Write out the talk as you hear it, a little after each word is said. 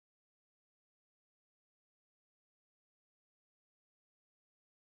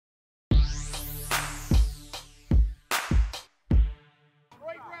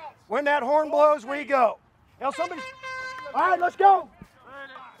When that horn blows, we go. Now somebody's. All right, let's go.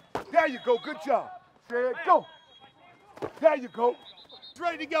 There you go. Good job. Fred, go. There you go. It's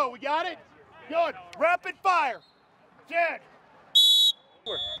ready to go. We got it? Good. Rapid fire. Jack.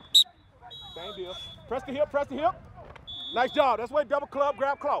 Same deal. Press the hip, press the hip. Nice job. That's why double club,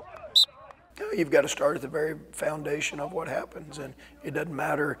 grab claw. You've got to start at the very foundation of what happens, and it doesn't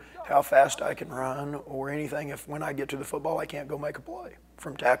matter how fast I can run or anything. If when I get to the football, I can't go make a play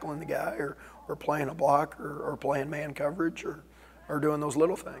from tackling the guy or playing a block or playing man coverage or doing those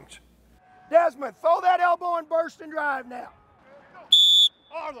little things. Desmond, throw that elbow and burst and drive now.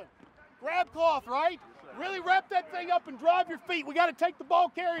 Arlen, grab cloth, right? Really wrap that thing up and drive your feet. We got to take the ball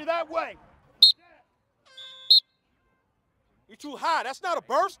carrier that way. You're too high. That's not a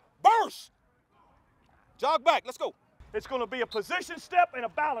burst. Burst! Jog back. Let's go. It's going to be a position step and a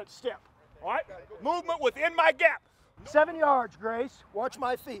balance step. All right? Movement within my gap. 7 yards, Grace. Watch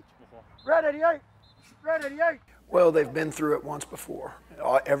my feet. Red 88. Red 88. Well, they've been through it once before.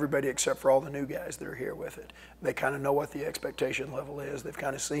 Everybody except for all the new guys that are here with it. They kind of know what the expectation level is. They've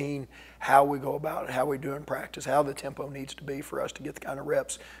kind of seen how we go about it, how we do in practice, how the tempo needs to be for us to get the kind of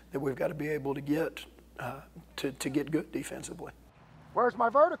reps that we've got to be able to get to get good defensively. Where's my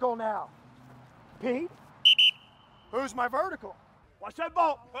vertical now? Pete? Who's my vertical? Watch that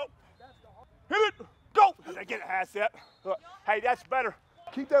ball. Oh. Hit it. Go. They get a half set. Hey, that's better.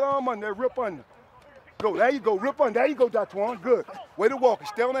 Keep that arm under there. Rip under. Go. There you go. Rip under. There you go, Datuan. Good. Way to walk.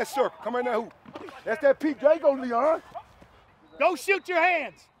 Stay on that circle. Come in that hoop. That's that Pete. There you go, Leon. Go shoot your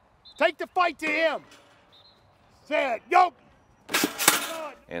hands. Take the fight to him. Said, go.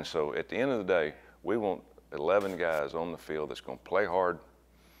 And so at the end of the day, we want 11 guys on the field that's going to play hard,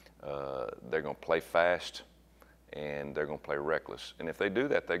 they're going to play fast, and they're going to play reckless. And if they do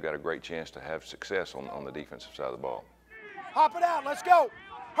that, they've got a great chance to have success on the defensive side of the ball. Hop it out. Let's go.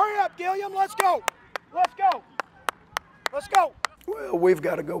 Hurry up, Gilliam. Let's go. Let's go. Let's go. Well, we've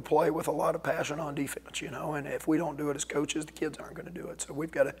got to go play with a lot of passion on defense, you know, and if we don't do it as coaches, the kids aren't going to do it. So we've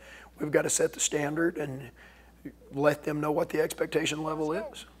got to set the standard and let them know what the expectation level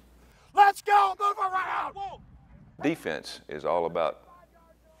is. Let's go. Move around. Defense is all about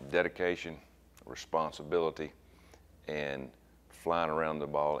dedication, responsibility, and flying around the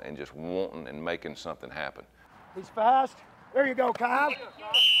ball and just wanting and making something happen. He's fast. There you go, Kyle.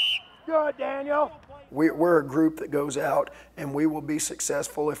 Good, Daniel. We're a group that goes out, and we will be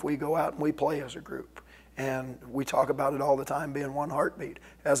successful if we go out and we play as a group. And we talk about it all the time, being one heartbeat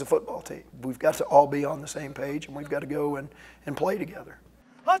as a football team. We've got to all be on the same page, and we've got to go and play together.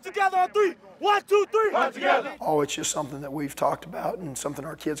 Hunt together on 3. 1, 2, 3. Hunt together. Oh, it's just something that we've talked about and something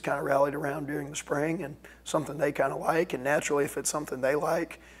our kids kind of rallied around during the spring and something they kind of like. And naturally, if it's something they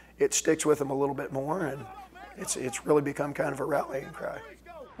like, it sticks with them a little bit more. And it's really become kind of a rallying cry.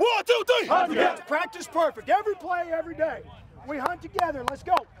 1, 2, 3. Hunt together. Practice perfect. Every play, every day. We hunt together. Let's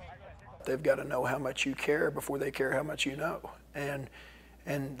go. They've got to know how much you care before they care how much you know.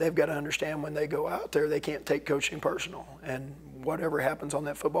 And they've got to understand when they go out there, they can't take coaching personal. And whatever happens on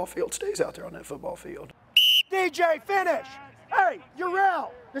that football field stays out there on that football field. DJ, finish. Hey, Urel,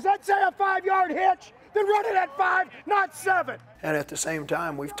 does that say a 5-yard hitch? Then run it at 5, not 7. And at the same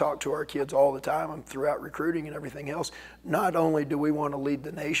time, we've talked to our kids all the time throughout recruiting and everything else. Not only do we want to lead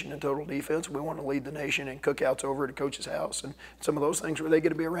the nation in total defense, we want to lead the nation in cookouts over at a coach's house and some of those things where they get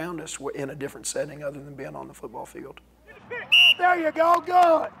to be around us in a different setting other than being on the football field. There you go.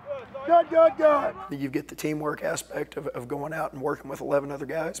 Good. Good, good, good. You get the teamwork aspect of going out and working with 11 other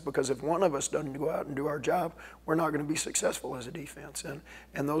guys, because if one of us doesn't go out and do our job, we're not going to be successful as a defense.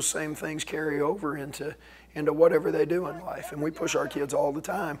 And those same things carry over into whatever they do in life. And we push our kids all the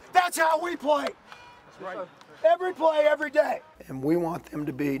time. That's how we play. That's right. Every play, every day. And we want them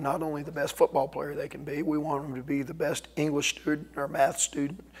to be not only the best football player they can be, we want them to be the best English student or math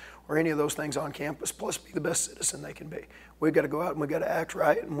student or any of those things on campus, plus be the best citizen they can be. We've got to go out and we've got to act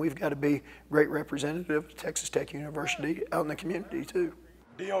right, and we've got to be great representative of Texas Tech University out in the community too.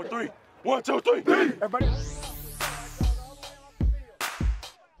 D on 3. 1, 2, 3. Everybody.